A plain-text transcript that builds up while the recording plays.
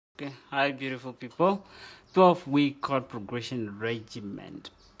Okay, hi beautiful people. 12-week chord progression regiment.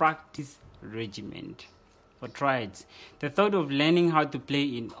 Practice regiment. For triads, the thought of learning how to play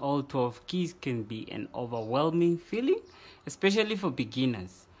in all 12 keys can be an overwhelming feeling, especially for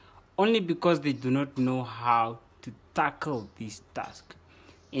beginners, only because they do not know how to tackle this task.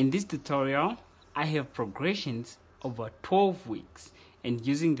 In this tutorial, I have progressions over 12 weeks and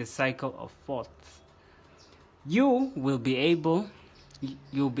using the cycle of fourths. You'll be able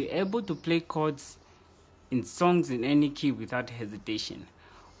to play chords in songs in any key without hesitation,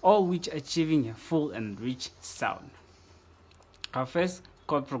 all which achieving a full and rich sound. Our first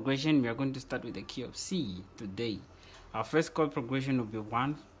chord progression, we are going to start with the key of C today. Our first chord progression will be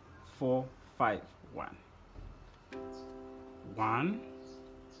 1, 4, 5, 1. 1,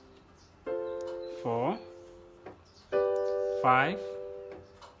 4, 5,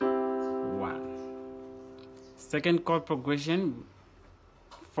 1. Second chord progression,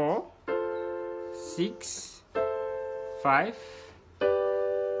 4, 6, 5,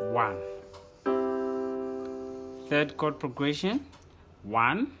 1. Third chord progression,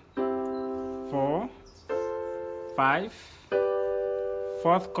 1, 4, 5.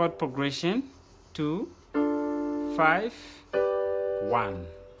 Fourth chord progression, 2, 5, 1.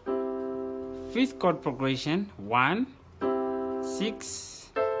 Fifth chord progression, 1, 6,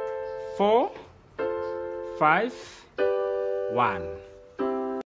 4, 5, 1.